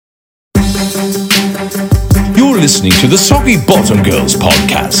You're listening to the Soggy Bottom Girls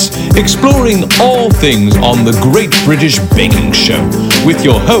podcast, exploring all things on the Great British Baking Show, with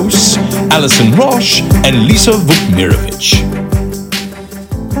your hosts, Alison Roche and Lisa Vukmirovic.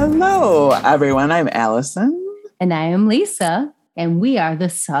 Hello, everyone. I'm Alison. And I am Lisa, and we are the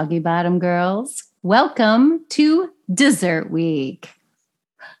Soggy Bottom Girls. Welcome to Dessert Week.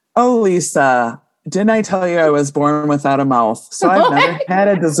 Oh, Lisa, didn't I tell you I was born without a mouth? So I've never had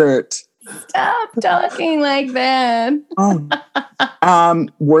a dessert. Stop talking like that.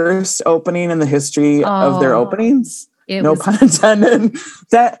 Worst opening in the history of their openings. No pun intended.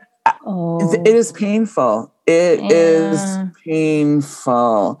 It is painful. It is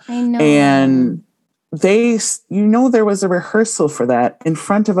painful. I know. And there was a rehearsal for that in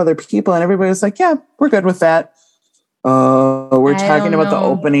front of other people, and everybody was like, yeah, we're good with that. We're talking about the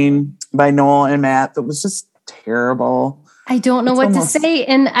opening by Noel and Matt that was just terrible. I don't know what to say.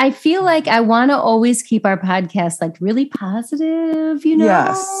 And I feel like I want to always keep our podcast like really positive, you know?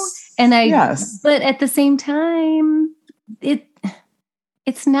 Yes. And but at the same time,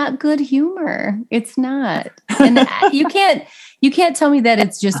 it's not good humor. It's not. And you can't tell me that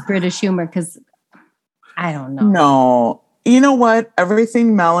it's just British humor, because I don't know. No. You know what?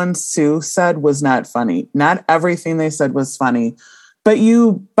 Everything Mel and Sue said was not funny. Not everything they said was funny, but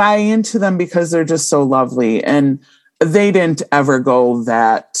you buy into them because they're just so lovely. And they didn't ever go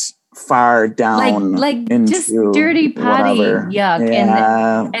that far down. Like into just dirty potty yuck.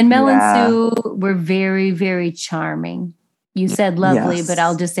 Yeah, and Mel and Sue were very, very charming. You said lovely, but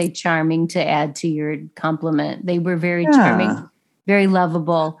I'll just say charming to add to your compliment. They were very charming, very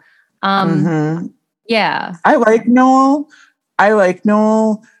lovable. Yeah. I like Noel.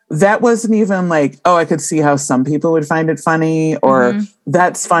 That wasn't even like, I could see how some people would find it funny, or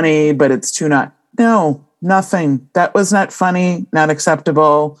that's funny, but it's too not. No, nothing. That was not funny, not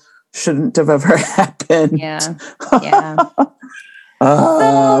acceptable, shouldn't have ever happened. Yeah.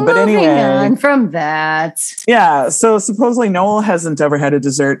 But anyway. On from that. Yeah. So supposedly Noel hasn't ever had a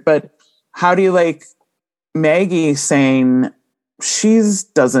dessert, but how do you like Maggie saying she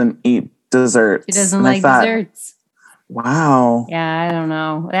doesn't eat desserts? She doesn't like desserts. Wow. Yeah, I don't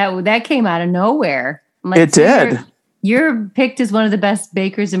know. That came out of nowhere. Like, it did. You're picked as one of the best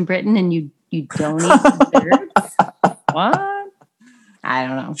bakers in Britain, and you don't eat desserts? What? I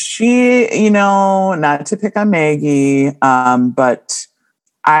don't know. She, not to pick on Maggie, but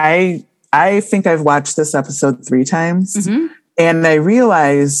I think I've watched this episode 3 times, and I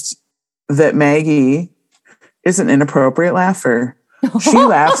realized that Maggie is an inappropriate laugher. She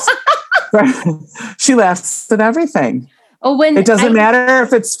laughs. She laughs at everything. It doesn't matter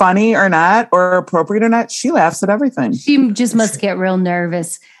if it's funny or not, or appropriate or not. She laughs at everything. She just must get real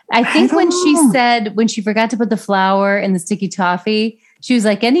nervous. I think when she forgot to put the flour in the sticky toffee, she was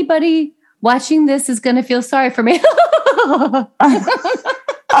like, anybody watching this is going to feel sorry for me.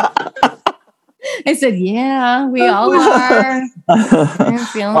 I said, yeah, we all are. I'm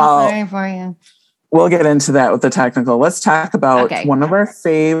feeling sorry for you. We'll get into that with the technical. Let's talk about one of our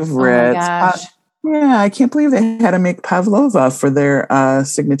favorites. I can't believe they had to make pavlova for their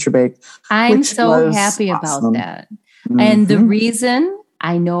signature bake. I'm so happy about that. And the reason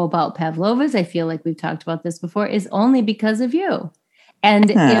I know about pavlovas, I feel like we've talked about this before, is only because of you.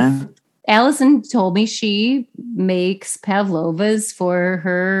 And if Alison told me she makes pavlovas for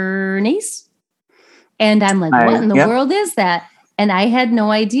her niece, and I'm like, what in the world is that? And I had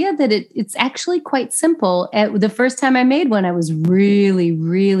no idea that it's actually quite simple. The first time I made one, I was really,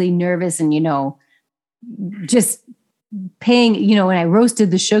 really nervous and, just paying, when I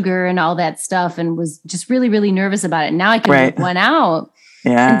roasted the sugar and all that stuff, and was just really, really nervous about it. Now I can make one out.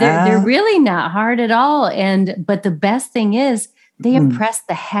 Yeah. And they're really not hard at all. But the best thing is they impress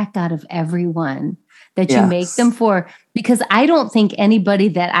the heck out of everyone that you make them for, because I don't think anybody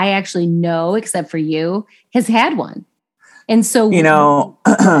that I actually know, except for you, has had one. And so,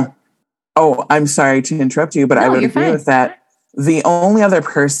 I'm sorry to interrupt you, but I would agree with that. The only other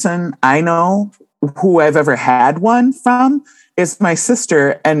person I know who I've ever had one from is my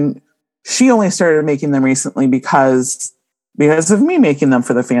sister. And she only started making them recently because of me making them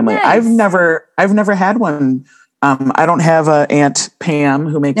for the family. Nice. I've never had one. I don't have an Aunt Pam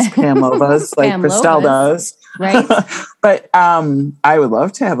who makes pavlovas like Christelle does. Right. But I would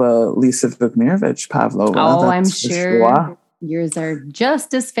love to have a Lisa Vukmirovic pavlova. Oh, I'm sure. Yours are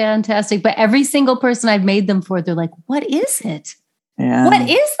just as fantastic. But every single person I've made them for, they're like, what is it? Yeah. What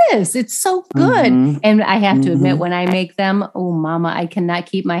is this? It's so good. And I have to admit, when I make them, oh, mama, I cannot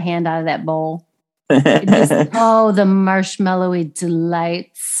keep my hand out of that bowl. The marshmallowy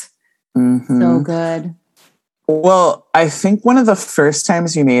delights. So good. Well, I think one of the first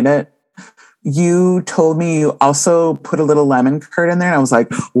times you made it, you told me you also put a little lemon curd in there, and I was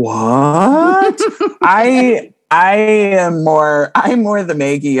like, what? I'm more the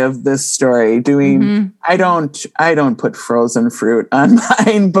Maggie of this story. I don't put frozen fruit on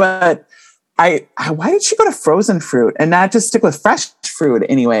mine, but why did she go to frozen fruit and not just stick with fresh fruit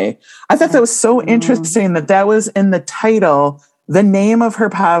anyway? I thought that was so interesting that was in the title. The name of her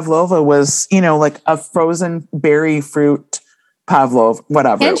pavlova was, like a frozen berry fruit pavlova,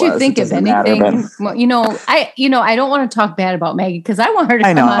 whatever. Can't you think of anything? Well, I don't want to talk bad about Maggie because I want her to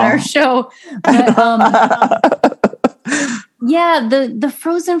come on our show. But, yeah, the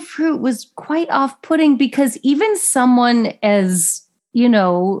frozen fruit was quite off-putting because even someone as,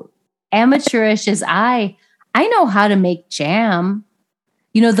 amateurish as I know how to make jam.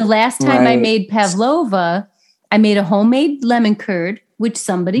 The last time I made pavlova, I made a homemade lemon curd, which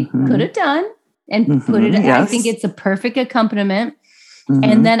somebody could have done and put it. Yes. I think it's a perfect accompaniment.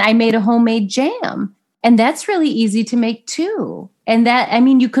 And then I made a homemade jam, and that's really easy to make too.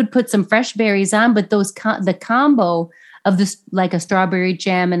 And you could put some fresh berries on, but the combo of this, like a strawberry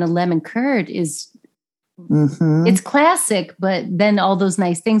jam and a lemon curd, is it's classic. But then all those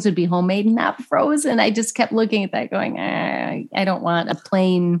nice things would be homemade and not frozen. I just kept looking at that, going, I don't want a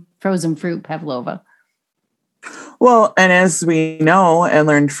plain frozen fruit pavlova. Well, and as we know and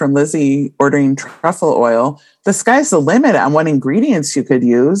learned from Lizzie ordering truffle oil, the sky's the limit on what ingredients you could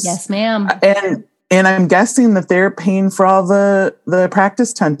use. Yes, ma'am. And I'm guessing that they're paying for all the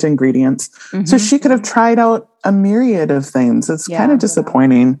practice tent ingredients. So she could have tried out a myriad of things. It's kind of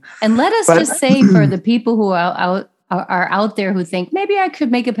disappointing. And let us just say, for the people who are out there who think maybe I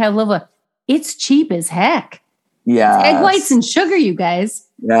could make a pavlova, it's cheap as heck. Yeah, egg whites and sugar, you guys.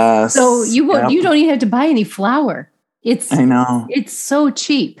 Yes. So you don't even have to buy any flour. I know. It's so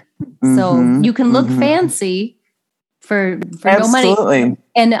cheap. So you can look fancy for no money.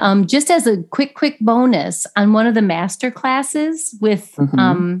 And just as a quick bonus, on one of the master classes with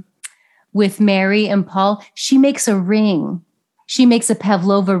Mary and Paul, she makes a ring. She makes a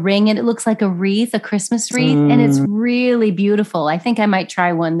pavlova ring, and it looks like a wreath, a Christmas wreath, and it's really beautiful. I think I might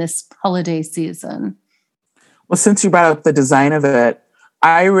try one this holiday season. Well, since you brought up the design of it,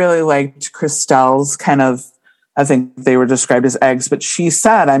 I really liked Christelle's kind of, I think they were described as eggs, but she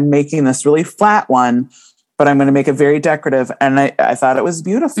said, I'm making this really flat one, but I'm going to make it very decorative. And I thought it was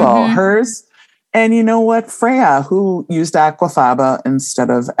beautiful. Hers. And you know what? Freya, who used aquafaba instead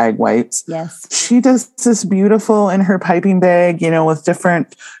of egg whites. Yes. She does this beautiful in her piping bag, with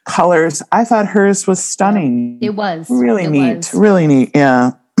different colors. I thought hers was stunning. It was. Really neat. Really neat.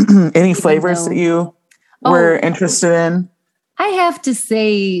 Yeah. Any flavors that you were interested in? I have to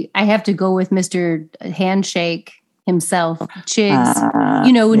say, I have to go with Mr. Handshake himself,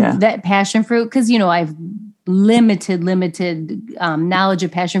 Chigs. That passion fruit, because, I've limited knowledge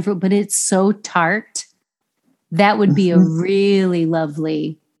of passion fruit, but it's so tart. That would be a really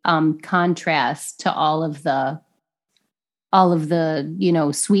lovely contrast to all of the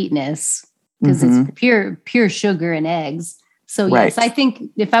sweetness, because it's pure sugar and eggs. So yes, I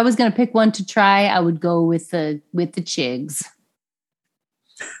think if I was going to pick one to try, I would go with the Chigs.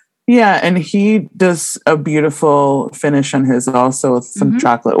 Yeah, and he does a beautiful finish on his also with some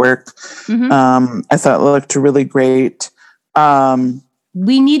chocolate work. I thought it looked really great.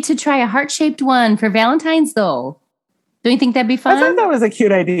 We need to try a heart-shaped one for Valentine's, though. Don't you think that'd be fun? I thought that was a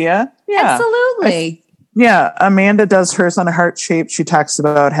cute idea. Yeah, absolutely. Amanda does hers on a heart shape. She talks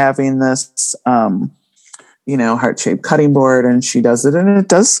about having this, heart-shaped cutting board, and she does it, and it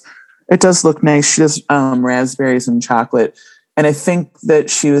does look nice. She does raspberries and chocolate. And I think that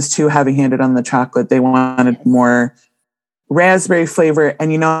she was too heavy-handed on the chocolate. They wanted more raspberry flavor.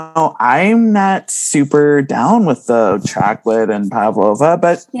 And, I'm not super down with the chocolate and pavlova,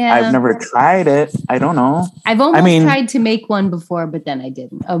 but I've never tried it. I don't know. I've almost tried to make one before, but then I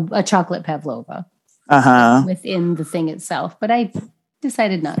didn't. A chocolate pavlova within the thing itself. But I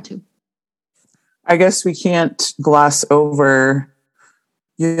decided not to. I guess we can't gloss over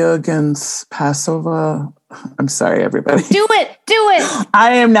Jürgen's Passover. I'm sorry, everybody. Do it.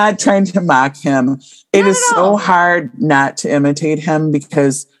 I am not trying to mock him. It is so hard not to imitate him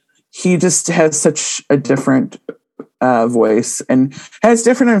because he just has such a different voice and has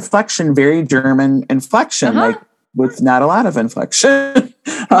different inflection, very German inflection, like with not a lot of inflection.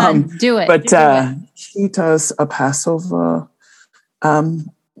 Do it. But he does a Passover,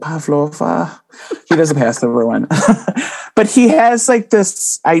 pavlova. He does a Passover one. But he has like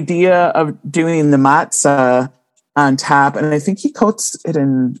this idea of doing the matzah on top. And I think he coats it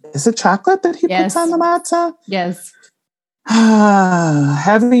in, is it chocolate that he puts on the matzah? Yes.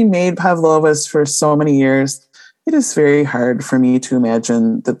 Having made pavlovas for so many years, it is very hard for me to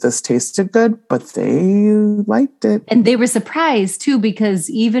imagine that this tasted good, but they liked it. And they were surprised too, because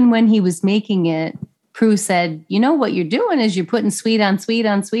even when he was making it, Prue said, you know what you're doing is you're putting sweet on sweet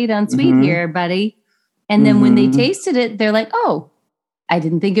on sweet on sweet here, buddy. And then when they tasted it, they're like, oh, I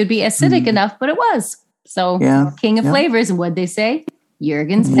didn't think it'd be acidic enough, but it was. So king of flavors. And what'd they say?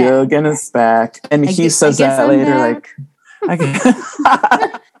 Jürgen's back. Jürgen is back. And he says that later, like,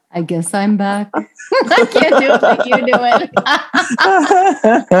 I guess I'm back. I can't do it like you do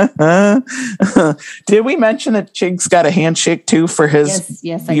it. Did we mention that Chig's got a handshake too for his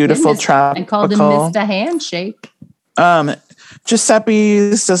beautiful tropical? I called him Mr. Handshake.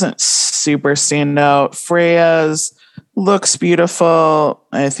 Giuseppe's doesn't super stand out. Freya's looks beautiful.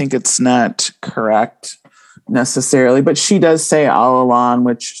 I think it's not correct necessarily, but she does say all along,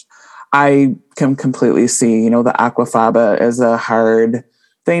 which I can completely see, the aquafaba is a hard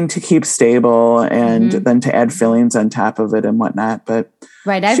thing to keep stable and then to add fillings on top of it and whatnot. But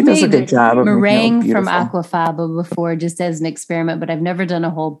I've made a good job of meringue from aquafaba before just as an experiment, but I've never done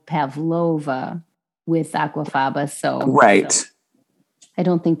a whole pavlova with aquafaba. So I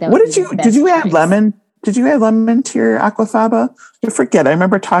don't think that what did you add lemon? Did you add lemon to your aquafaba? I forget. I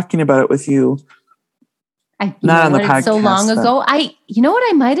remember talking about it with you. Not on the podcast. So long ago. You know what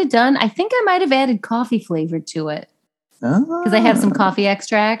I might have done? I think I might have added coffee flavor to it. Because I have some coffee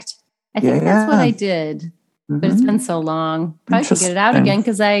extract. I think that's what I did. But it's been so long. Probably should get it out again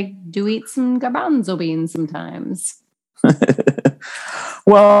because I do eat some garbanzo beans sometimes.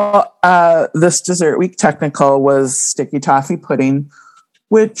 Well, this dessert week technical was sticky toffee pudding,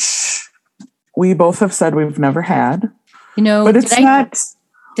 which we both have said we've never had. But it's not.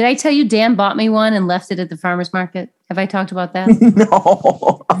 Did I tell you Dan bought me one and left it at the farmer's market? Have I talked about that?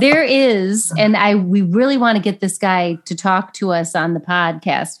 No. There is, and we really want to get this guy to talk to us on the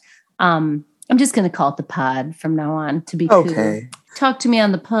podcast. I'm just going to call it the pod from now on to be cool. Talk to me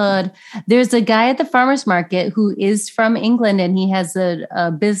on the pod. There's a guy at the farmer's market who is from England, and he has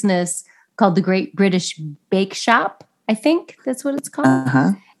a business called the Great British Bake Shop. I think that's what it's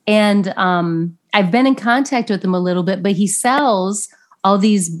called. And I've been in contact with him a little bit, but he sells all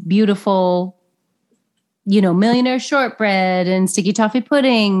these beautiful, millionaire shortbread and sticky toffee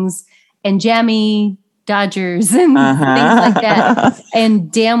puddings and jammy Dodgers and things like that.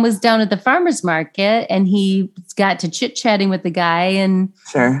 And Dan was down at the farmer's market and he got to chit-chatting with the guy and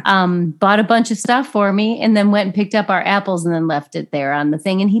bought a bunch of stuff for me and then went and picked up our apples and then left it there on the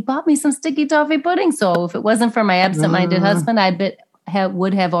thing. And he bought me some sticky toffee pudding. So if it wasn't for my absent-minded husband, I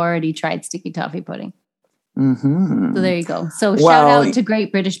would have already tried sticky toffee pudding. So there you go. So shout out to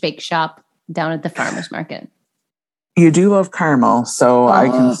Great British Bake Shop down at the farmer's market. You do love caramel, so I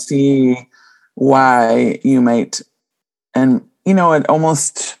can see why you might. And, it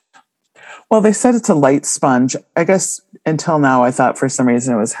almost, they said it's a light sponge. I guess until now I thought for some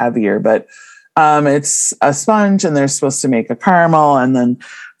reason it was heavier, but it's a sponge and they're supposed to make a caramel and then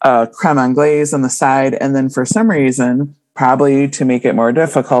creme anglaise on the side. And then for some reason, probably to make it more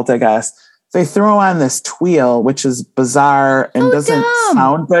difficult, I guess, they throw on this tuile, which is bizarre and doesn't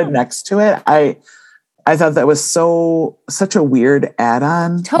sound good next to it. I thought that was such a weird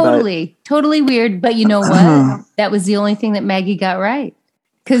add-on. Totally weird. But you know what? That was the only thing that Maggie got right.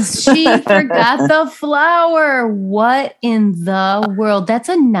 Because she forgot the flour. What in the world? That's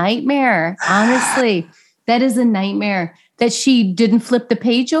a nightmare. Honestly, that is a nightmare that she didn't flip the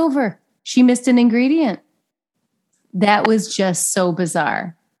page over. She missed an ingredient. That was just so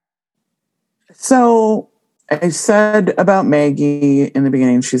bizarre. So I said about Maggie in the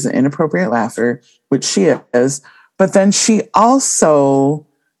beginning, she's an inappropriate laugher, which she is. But then she also,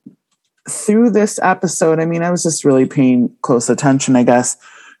 through this episode, I was just really paying close attention, I guess.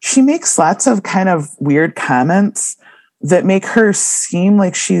 She makes lots of kind of weird comments that make her seem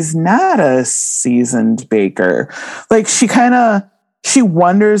like she's not a seasoned baker. Like she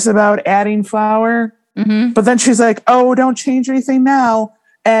wonders about adding flour, but then she's like, oh, don't change anything now.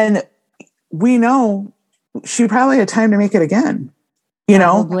 And we know she probably had time to make it again,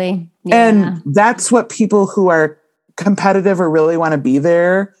 Probably. Yeah. And that's what people who are competitive or really want to be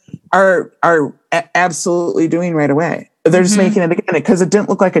there are absolutely doing right away. They're just making it again because it didn't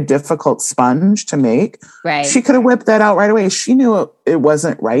look like a difficult sponge to make. Right. She could have whipped that out right away. She knew it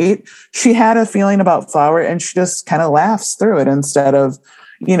wasn't right. She had a feeling about flour and she just kind of laughs through it instead of,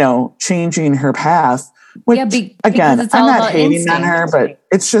 changing her path. Which, again, I'm not hating on her, but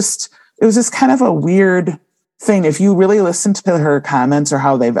it was just kind of a weird thing. If you really listen to her comments or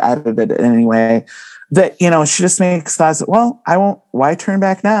how they've edited it anyway, that, she just makes thoughts, I won't, why turn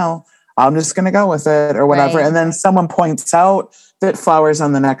back now? I'm just going to go with it or whatever. Right. And then someone points out that flowers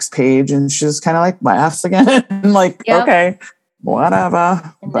on the next page, and she just kind of like laughs again. Like, okay,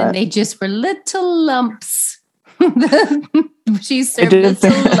 whatever. And then they just were little lumps. She served did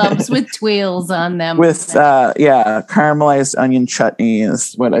little lumps with twirls on them. With caramelized onion chutney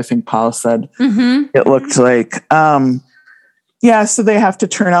is what I think Paul said. It looked like. So they have to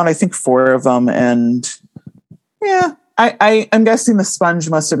turn out, I think, 4 of them, and I'm guessing the sponge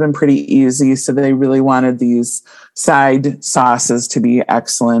must have been pretty easy. So they really wanted these side sauces to be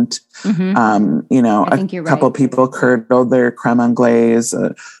excellent. A couple people curdled their creme anglaise.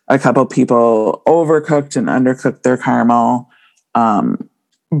 A couple people overcooked and undercooked their caramel.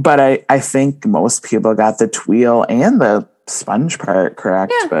 But I think most people got the tweel and the sponge part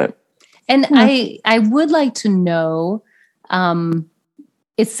correct. Yeah. I would like to know,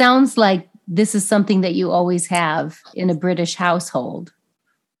 it sounds like this is something that you always have in a British household.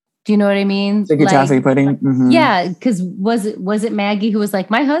 Do you know what I mean? Sticky toffee pudding. Mm-hmm. Yeah, because was it Maggie who was like,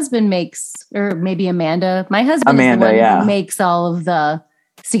 my husband makes, or maybe Amanda? My husband is the one who makes all of the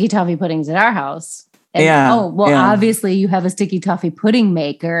sticky toffee puddings at our house. And, obviously you have a sticky toffee pudding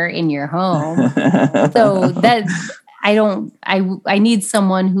maker in your home. So that I need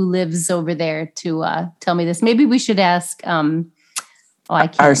someone who lives over there to tell me this. Maybe we should ask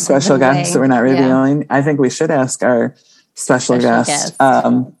our special guest that we're not revealing. I think we should ask our special guest.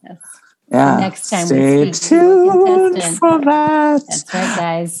 Next time stay tuned for that. That's right,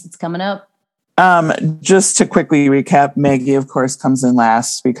 guys. It's coming up. Just to quickly recap, Maggie, of course, comes in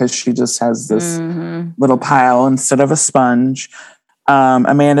last because she just has this little pile instead of a sponge.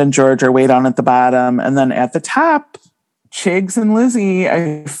 Amanda and George are way down at the bottom. And then at the top, Chigs and Lizzie.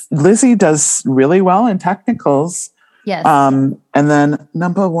 Lizzie does really well in technicals. Yes. And then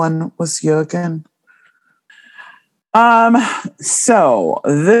number 1 was Jürgen. So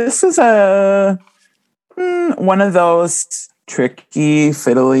this is one of those tricky,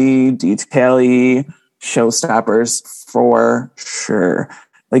 fiddly, detaily showstoppers for sure.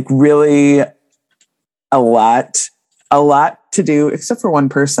 Like really a lot to do, except for one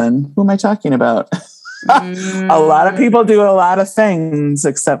person. Who am I talking about? A lot of people do a lot of things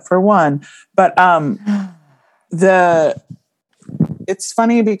except for one. But it's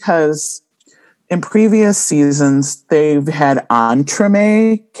funny because in previous seasons they've had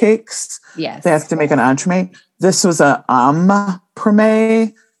entremet cakes. Yes. They have to make an entremet. This was a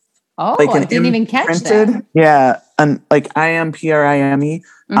impreme. Oh, like I didn't even catch that. Yeah. And like IMPRIME,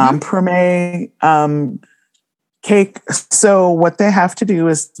 imprime cake. So what they have to do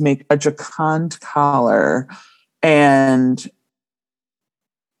is make a Jacquard collar, and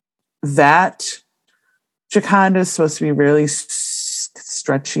that Jacquard is supposed to be really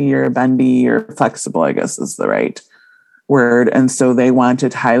stretchy or bendy or flexible, I guess is the right word. And so they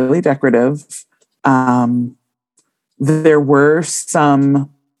wanted highly decorative. There were some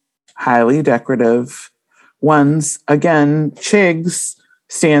highly decorative ones. Again, Chigs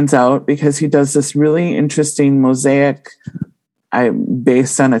stands out because he does this really interesting mosaic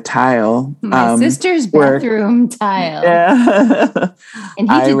based on a tile. My sister's bathroom tile. Yeah.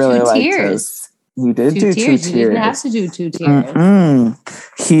 And he did really 2 tiers. He did do 2 tiers. He didn't have to do 2 tiers.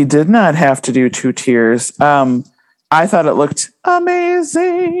 He did not have to do 2 tiers. I thought it looked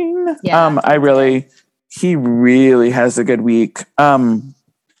amazing. Yeah. He really has a good week. I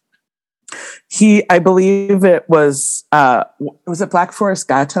believe it was it Black Forest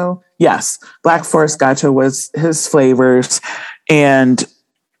Gateau? Yes. Black Forest Gateau was his flavors. And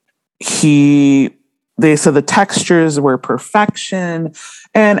they said the textures were perfection.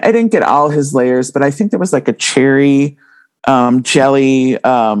 And I didn't get all his layers, but I think there was like a cherry jelly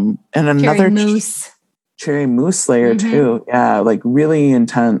and another cherry mousse layer too. Yeah, like really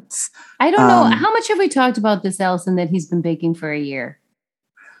intense. I don't know. How much have we talked about this, Allison, that he's been baking for a year?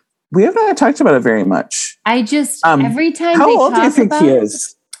 We haven't talked about it very much. I just, every time how old do you think he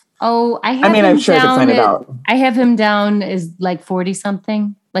is? Oh, I'm sure I can find it out. I have him down as like 40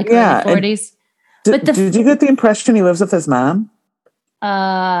 something, like early 40s. Did you get the impression he lives with his mom?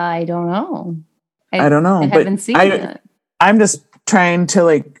 I don't know. I don't know. I haven't seen it. I'm just trying to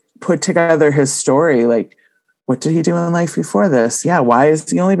like put together his story. Like, what did he do in life before this? Yeah. Why has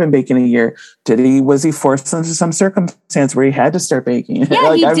he only been baking a year? Was he forced into some circumstance where he had to start baking? Yeah,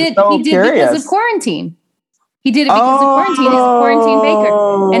 like, he did because of quarantine. He did it because of quarantine. He's a quarantine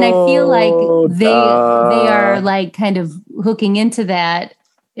baker. And I feel like they are like kind of hooking into that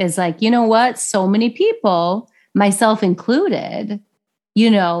as like, you know what? So many people, myself included,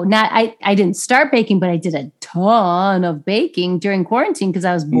 I didn't start baking, but I did a ton of baking during quarantine because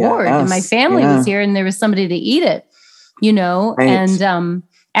I was bored and my family was here and there was somebody to eat it, Right. And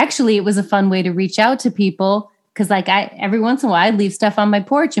actually it was a fun way to reach out to people Because like every once in a while I'd leave stuff on my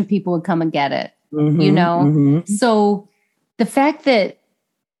porch and people would come and get it, So the fact that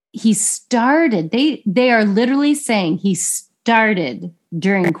he started, they are literally saying he started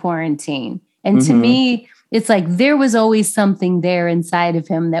during quarantine. And to me, it's like there was always something there inside of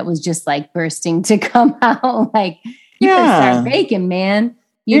him that was just like bursting to come out. Like, you better start baking, man,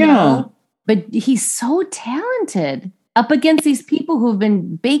 you know? But he's so talented up against these people who've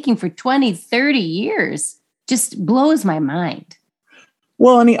been baking for 20, 30 years. Just blows my mind.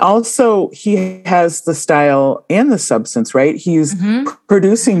 Well, and he has the style and the substance, right? He's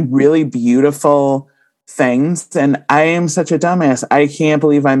producing really beautiful things. And I am such a dumbass. I can't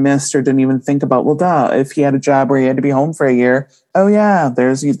believe I missed or didn't even think about, well, duh, if he had a job where he had to be home for a year. Oh yeah,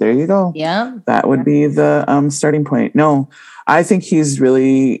 there you go. Yeah. That would be the starting point. No, I think he's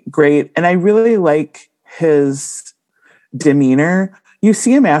really great. And I really like his demeanor. You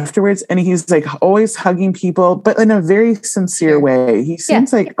see him afterwards and he's like always hugging people, but in a very sincere way. He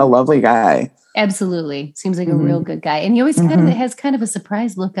seems like a lovely guy. Absolutely. Seems like a real good guy. And he always kind of has kind of a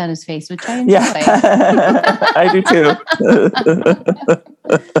surprised look on his face, which I enjoy. Yeah. I do too.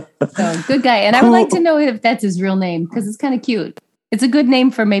 So good guy. And I would like to know if that's his real name because it's kind of cute. It's a good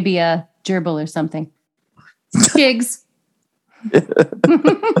name for maybe a gerbil or something. Jigs.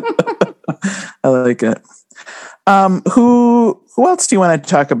 I like it. Who else do you want to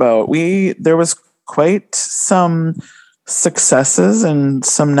talk about? There was quite some successes and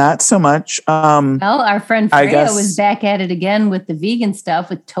some not so much. Well, our friend Freya was back at it again with the vegan stuff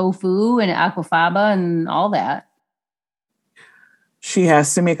with tofu and aquafaba and all that. She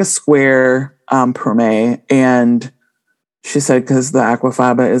has to make a square puree, and she said because the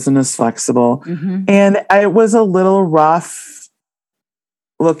aquafaba isn't as flexible. And it was a little rough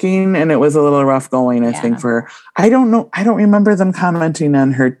looking and it was a little rough going, I think, for her. I don't know. I don't remember them commenting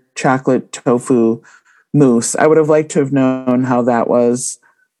on her chocolate tofu mousse. I would have liked to have known how that was.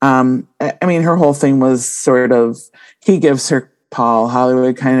 I mean, her whole thing was sort of, he gives her Paul.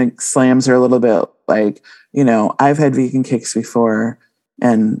 Hollywood kind of slams her a little bit like, I've had vegan cakes before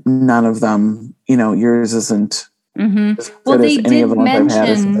and none of them, yours isn't. Well, they did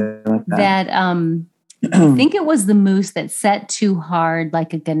mention that I think it was the mousse that set too hard,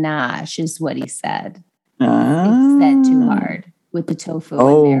 like a ganache, is what he said. It set too hard with the tofu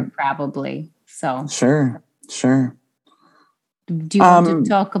in there, probably. So sure. Do you want to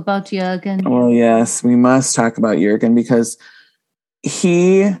talk about Jürgen? Well, yes, we must talk about Jürgen because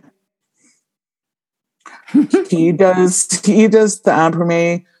he does the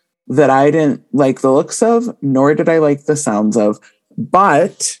entremet that I didn't like the looks of, nor did I like the sounds of,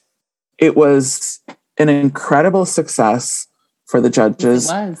 but it was an incredible success for the judges.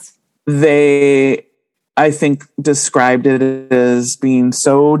 It was. They, I think, described it as being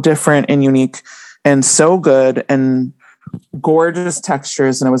so different and unique and so good and gorgeous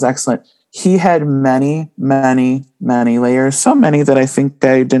textures, and it was excellent. He had many, many, many layers, so many that I think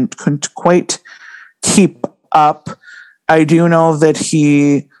I couldn't quite keep up. I do know that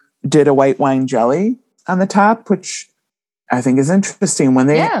he did a white wine jelly on the top, which I think is interesting when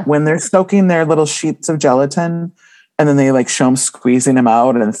they're soaking their little sheets of gelatin and then they like show them squeezing them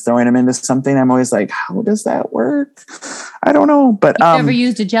out and throwing them into something. I'm always like, how does that work? I don't know. But you've never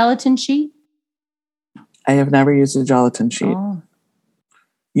used a gelatin sheet? I have never used a gelatin sheet. Oh.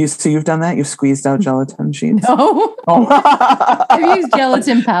 You've done that? You've squeezed out gelatin sheets? No. Oh. I've used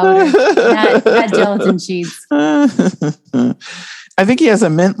gelatin powder, not gelatin sheets. I think he has a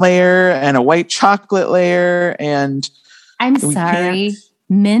mint layer and a white chocolate layer. And I'm sorry,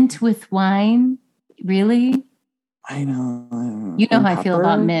 mint with wine? Really? I know. You know how I feel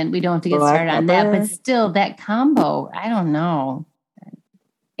about mint. We don't have to get started on that, but still, that combo, I don't know.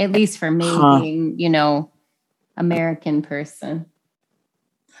 At least for me, being, American person.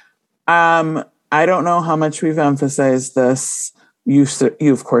 I don't know how much we've emphasized this. You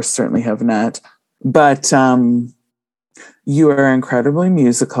of course, certainly have not. But you are incredibly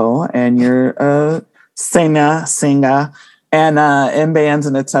musical, and you're a singer, and in bands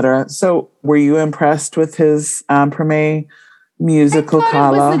and etc. So, were you impressed with his premiere musical? I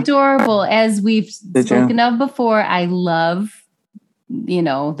thought it was adorable, as we've spoken of before. I love,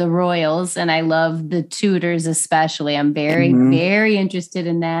 the Royals, and I love the Tudors especially. I'm very, very interested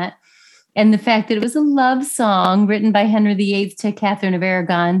in that. And the fact that it was a love song written by Henry VIII to Catherine of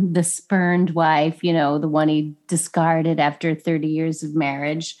Aragon, the spurned wife, the one he discarded after 30 years of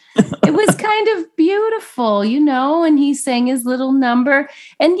marriage. It was kind of beautiful, and he sang his little number.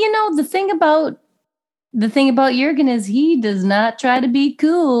 And, the thing about Jürgen is he does not try to be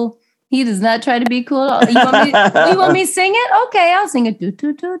cool. He does not try to be cool at all. You want me to sing it? Okay, I'll sing it. Do,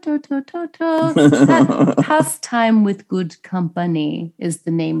 do, do, do, do, do, do. Pastime with Good Company is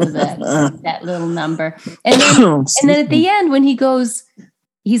the name of that little number. And then at the end, when he goes,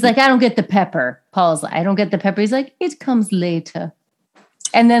 he's like, I don't get the pepper. Paul's like, I don't get the pepper. He's like, it comes later.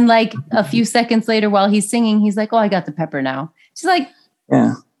 And then like a few seconds later while he's singing, he's like, oh, I got the pepper now. She's like,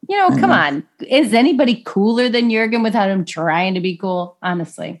 yeah. Come on. Is anybody cooler than Jürgen without him trying to be cool?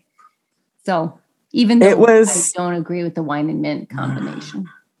 Honestly. So even though I don't agree with the wine and mint combination.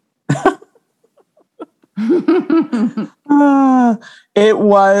 It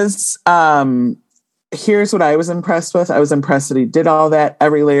was, here's what I was impressed with. I was impressed that he did all that.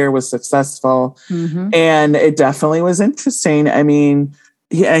 Every layer was successful. Mm-hmm. And it definitely was interesting. I mean,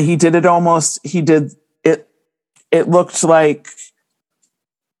 he did it it looked like,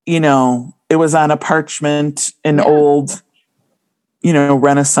 it was on a parchment, old,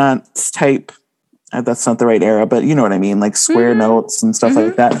 Renaissance type. That's not the right era, but you know what I mean? Like square notes and stuff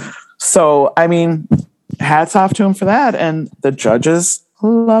like that. So, I mean, hats off to him for that. And the judges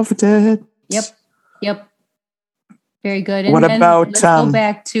loved it. Yep. Very good. And what about, let's go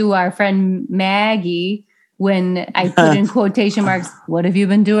back to our friend Maggie when I put in quotation marks, what have you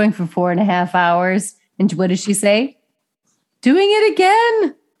been doing for 4.5 hours? And what does she say? Doing it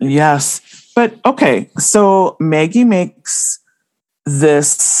again. Yes. But okay. So Maggie makes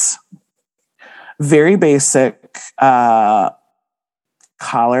this very basic collar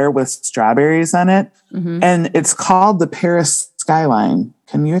with strawberries on it. Mm-hmm. And it's called the Paris Skyline.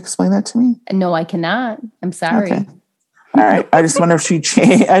 Can you explain that to me? No, I cannot. I'm sorry. Okay. All right. I just wonder if she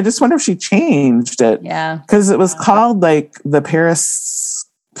changed it. Yeah. Because it was called like the Paris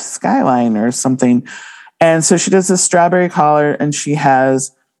Skyline or something. And so she does this strawberry collar and she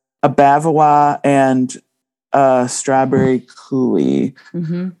has a Bavarois and a strawberry coulis,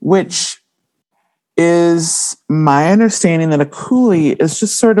 which is my understanding that a coulis is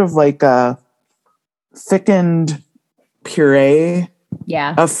just sort of like a thickened puree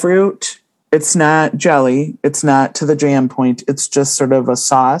of fruit. It's not jelly. It's not to the jam point. It's just sort of a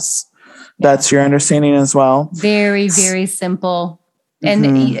sauce. Yeah. That's your understanding as well. Very, very simple.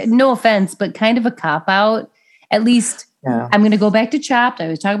 And no offense, but kind of a cop-out. At least I'm going to go back to Chopped. I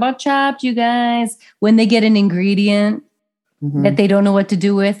was talking about Chopped, you guys. When they get an ingredient that they don't know what to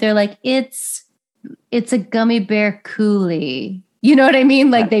do with, they're like, it's a gummy bear coulis. You know what I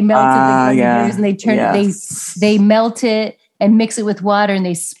mean? Like they melted the gummy bears and they turn it, they melt it and mix it with water and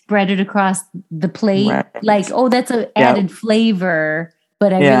they spread it across the plate. Right. Like, oh, that's an added flavor,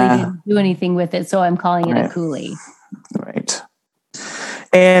 but I really didn't do anything with it. So I'm calling it a coulis. Right.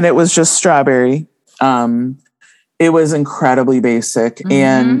 And it was just strawberry. It was incredibly basic.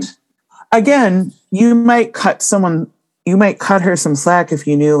 And again, you might cut her some slack if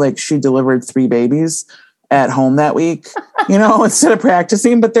you knew like she delivered 3 babies at home that week, instead of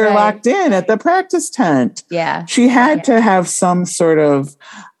practicing, but they're locked in at the practice tent. Yeah. She had to have some sort of,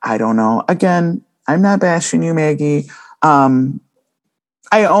 I don't know. Again, I'm not bashing you, Maggie. I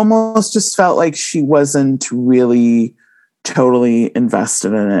almost just felt like she wasn't really totally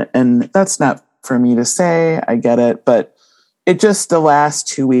invested in it. And that's not for me to say. I get it. But it just, the last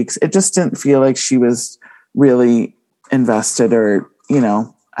 2 weeks, it just didn't feel like she was really invested or,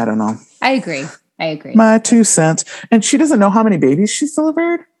 I don't know. I agree. My 2 cents. And she doesn't know how many babies she's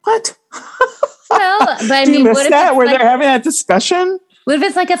delivered? What? Well, but I mean, you miss that where they're having that discussion? What if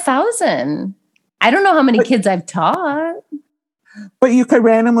it's like 1,000? I don't know how many kids I've taught. But you could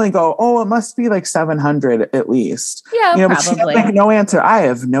randomly go, oh, it must be like 700 at least. Yeah, but she had like no answer. I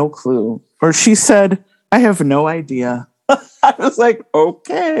have no clue. Or she said, I have no idea. I was like,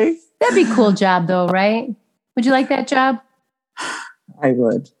 okay. That'd be a cool job though, right? Would you like that job? I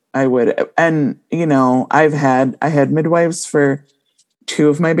would. And, I had midwives for 2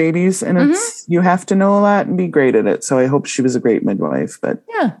 of my babies and you have to know a lot and be great at it. So I hope she was a great midwife, but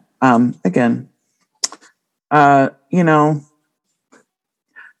again,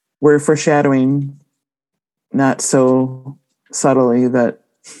 we're foreshadowing not so subtly that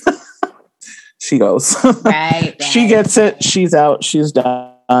she goes, right. She gets it. She's out. She's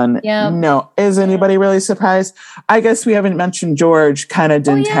done. Yep. No. Is anybody really surprised? I guess we haven't mentioned George kind of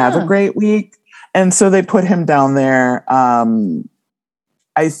didn't have a great week. And so they put him down there.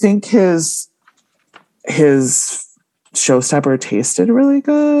 I think his showstopper tasted really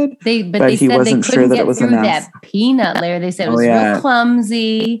good. But he wasn't sure that it was enough. That peanut layer. They said it was real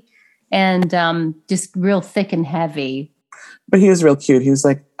clumsy and just real thick and heavy. But he was real cute. He was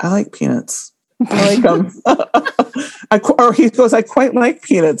like, I like peanuts. I like them. Or he goes, I quite like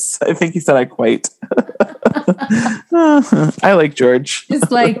peanuts. I think he said I quite. I like George.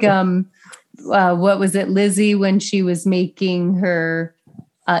 It's like, what was it, Lizzie, when she was making her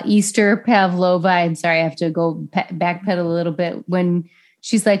Easter pavlova? I'm sorry, I have to go backpedal a little bit. When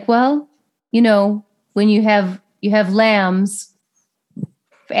she's like, well, when you have lambs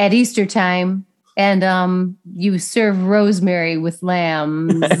at Easter time, and you serve rosemary with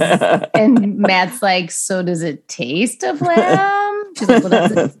lambs. And Matt's like, so does it taste of lamb? She's like,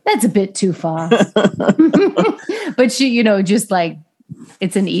 well, that's a bit too far. But she, just like,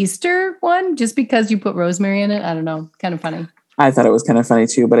 it's an Easter one just because you put rosemary in it. I don't know. Kind of funny. I thought it was kind of funny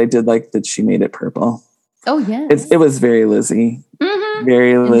too, but I did like that she made it purple. Oh, yeah. It was very Lizzie. Mm-hmm.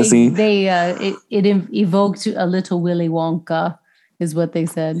 Very and Lizzie. It evoked a little Willy Wonka, is what they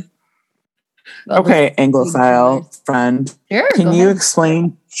said. Okay, Anglophile friend. Sure, Can you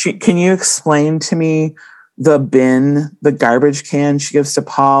explain to me the garbage can she gives to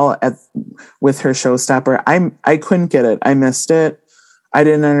Paul with her showstopper? I couldn't get it. I missed it. I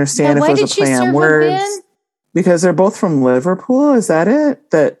didn't understand if it was a play on words. Because they're both from Liverpool. Is that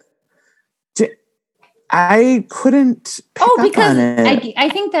it? I couldn't pick up on it. I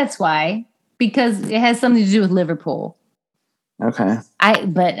think that's why. Because it has something to do with Liverpool. Okay.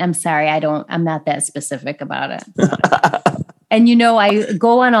 But I'm sorry, I'm not that specific about it. And, I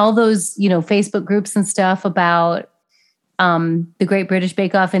go on all those, Facebook groups and stuff about the Great British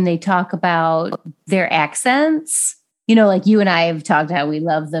Bake Off, and they talk about their accents. Like you and I have talked how we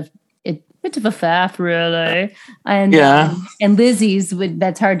love bit of a faff, really. And and Lizzie's,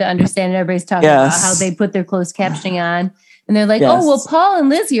 that's hard to understand. Everybody's talking about how they put their closed captioning on. And they're like, oh, well, Paul and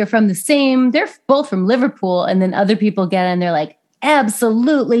Lizzie are from they're both from Liverpool. And then other people get in and they're like,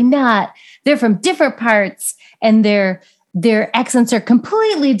 absolutely not. They're from different parts and their accents are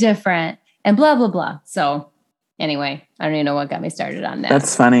completely different and blah, blah, blah. So anyway, I don't even know what got me started on that.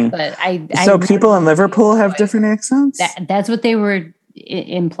 That's funny. But so people in Liverpool have different accents? That's what they were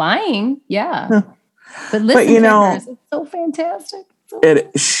implying. Yeah. Huh. But listen, it's so fantastic.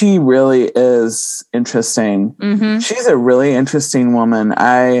 She really is interesting. Mm-hmm. She's a really interesting woman.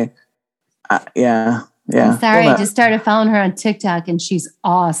 Yeah. I'm sorry, I just started following her on TikTok, and she's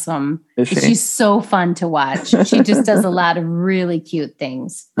awesome. Is she? She's so fun to watch. She just does a lot of really cute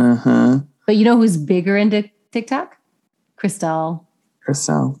things. Uh-huh. But you know who's bigger into TikTok? Crystal. Is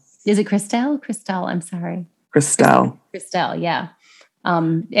it Crystal? Crystal. I'm sorry. Crystal, yeah.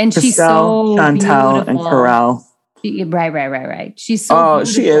 And Crystal, she's so Chantal, beautiful. And Corral. Right. She's so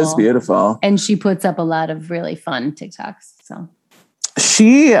beautiful. She is beautiful. And she puts up a lot of really fun TikToks. So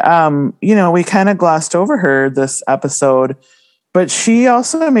she, we kind of glossed over her this episode, but she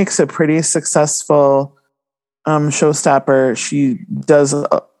also makes a pretty successful showstopper. She does,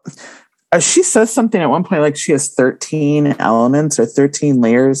 she says something at one point, like she has 13 elements or 13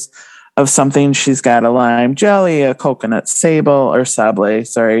 layers of something. She's got a lime jelly, a coconut sable,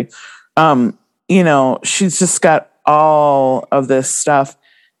 sorry. She's just got all of this stuff,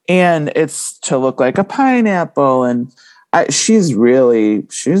 and it's to look like a pineapple, and she's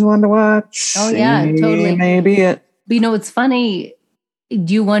one to watch. Oh yeah, totally. Maybe it. But it's funny.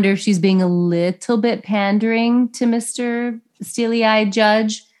 Do you wonder if she's being a little bit pandering to Mr. Steely-eyed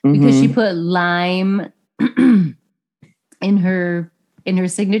Judge because she put lime in her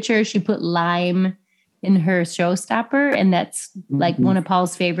signature? She put lime in her showstopper, and that's like one of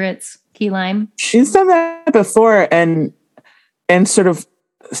Paul's favorites. Key lime. She's done that before and sort of,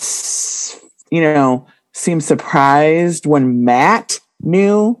 seemed surprised when Matt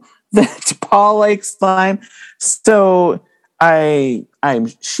knew that Paul likes lime. So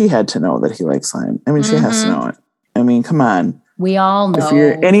she had to know that he likes lime. I mean, she has to know it. I mean, come on. We all know. If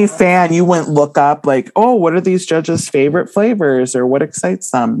you're any fan, you wouldn't look up like, oh, what are these judges' favorite flavors or what excites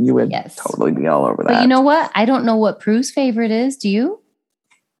them? You would totally be all over that. But you know what? I don't know what Prue's favorite is. Do you?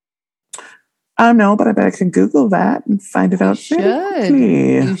 No, but I bet I can Google that and find it out.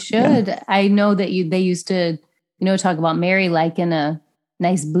 You should. Yeah. I know that they used to, talk about Mary liking a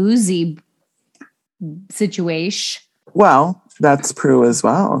nice boozy situation. Well, that's Prue as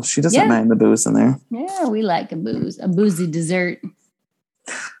well. She doesn't mind the booze in there. Yeah, we like a boozy dessert.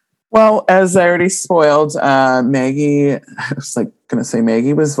 Well, as I already spoiled, Maggie, I was going to say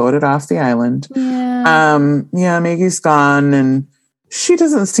Maggie was voted off the island. Yeah. Maggie's gone, and she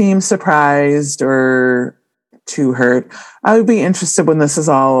doesn't seem surprised or too hurt. I would be interested when this is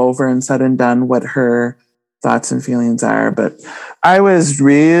all over and said and done what her thoughts and feelings are. But I was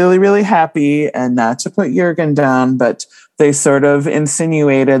really, really happy, and not to put Jürgen down, but they sort of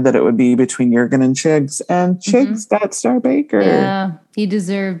insinuated that it would be between Jürgen and Chigs, and Chigs got Star Baker. Yeah, he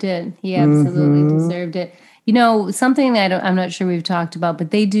deserved it. He absolutely deserved it. You know, something that I'm not sure we've talked about, but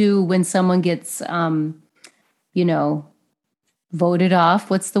they do when someone gets, you know, voted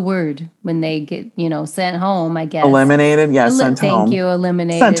off. What's the word? When they get, you know, sent home, I guess. Eliminated? Yeah, sent home. Thank you,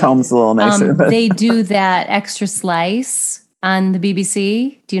 eliminated. Sent home's a little nicer. They do that extra slice on the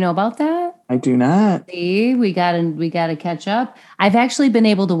BBC. Do you know about that? I do not. See, we gotta catch up. I've actually been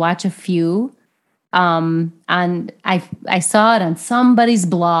able to watch a few. I saw it on somebody's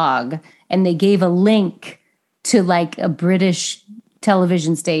blog, and they gave a link to like a British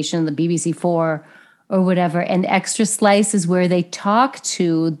television station, the BBC 4 or whatever. And Extra Slice is where they talk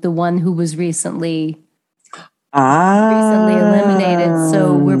to the one who was recently eliminated.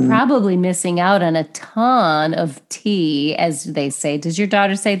 So we're probably missing out on a ton of tea, as they say. Does your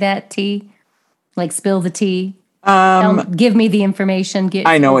daughter say that, tea? Like spill the tea? Don't give me the information.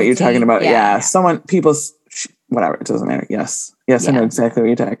 I know what you're talking about. Yeah. Whatever. It doesn't matter. Yes. I know exactly what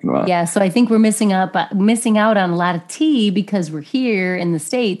you're talking about. Yeah. So I think we're missing out on a lot of tea because we're here in the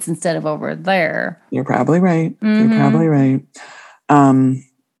States instead of over there. You're probably right. You're probably right.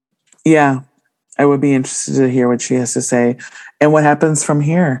 Yeah. I would be interested to hear what she has to say and what happens from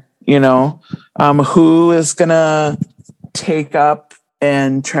here. You know, who is going to take up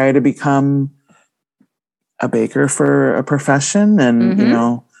and try to become a baker for a profession, and you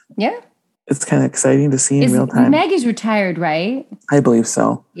know, it's kind of exciting to see in real time. Maggie's retired, right? I believe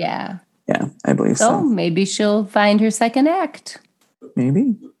so. Yeah, I believe so. Maybe she'll find her second act.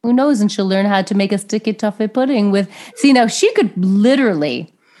 Maybe, who knows? And she'll learn how to make a sticky toffee pudding with. See, now she could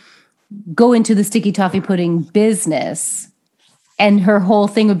literally go into the sticky toffee pudding business, and her whole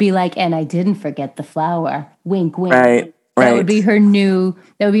thing would be like, "And I didn't forget the flour." Wink, wink. Right. That would be her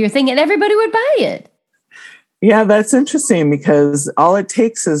thing, and everybody would buy it. Yeah, that's interesting because all it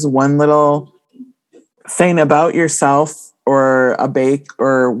takes is one little thing about yourself or a bake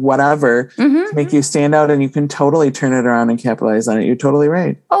or whatever to make you stand out, and you can totally turn it around and capitalize on it. You're totally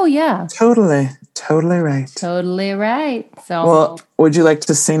right. Oh, yeah. Totally right. Totally right. So, well, would you like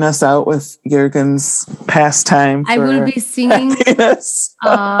to sing us out with Jürgen's pastime? I will be singing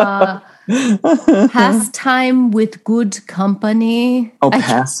Pastime with Good Company. Oh,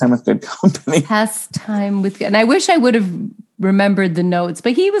 Pastime with Good Company. Pastime with, and I wish I would have remembered the notes,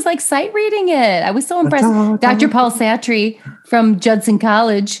 but he was like sight reading it. I was so impressed. Dr. Paul Satry from Judson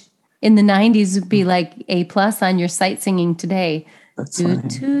College in the 90s would be like A+ on your sight singing today. That's funny.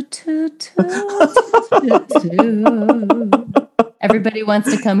 Everybody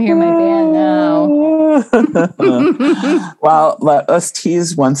wants to come hear my band now. Well, let us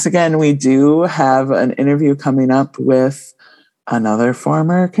tease once again. We do have an interview coming up with another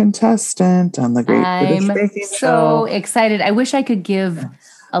former contestant on the Great British Baking Show. So excited. I wish I could give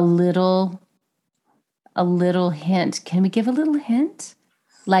a little hint. Can we give a little hint?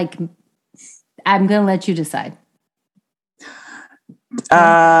 Like, I'm going to let you decide.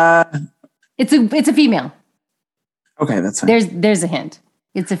 It's a female. Okay, that's fine. There's a hint.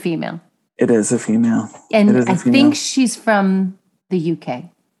 It's a female. It is a female. And I think she's from the UK.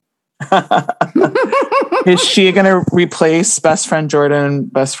 Is she going to replace best friend Jordan,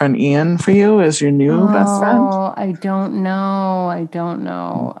 best friend Ian for you as your new best friend? Oh, I don't know.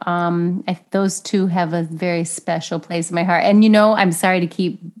 Those two have a very special place in my heart. And, you know, I'm sorry to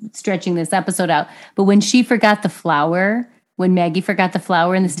keep stretching this episode out, but when Maggie forgot the flour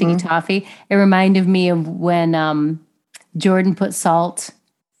in the sticky toffee, it reminded me of when Jordan put salt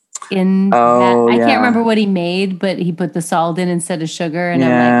in that. I can't remember what he made, but he put the salt in instead of sugar. And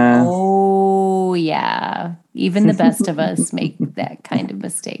I'm like, oh, yeah. Even the best of us make that kind of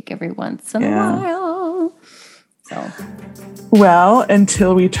mistake every once in a while. So, well,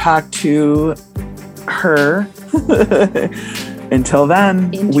 until we talk to her, until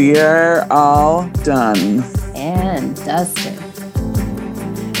then, we are all done and dusted.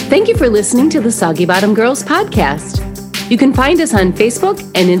 Thank you for listening to the Soggy Bottom Girls podcast. You can find us on Facebook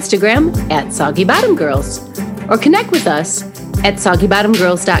and Instagram at Soggy Bottom Girls, or connect with us at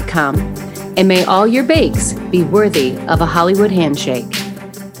soggybottomgirls.com. And may all your bakes be worthy of a Hollywood handshake.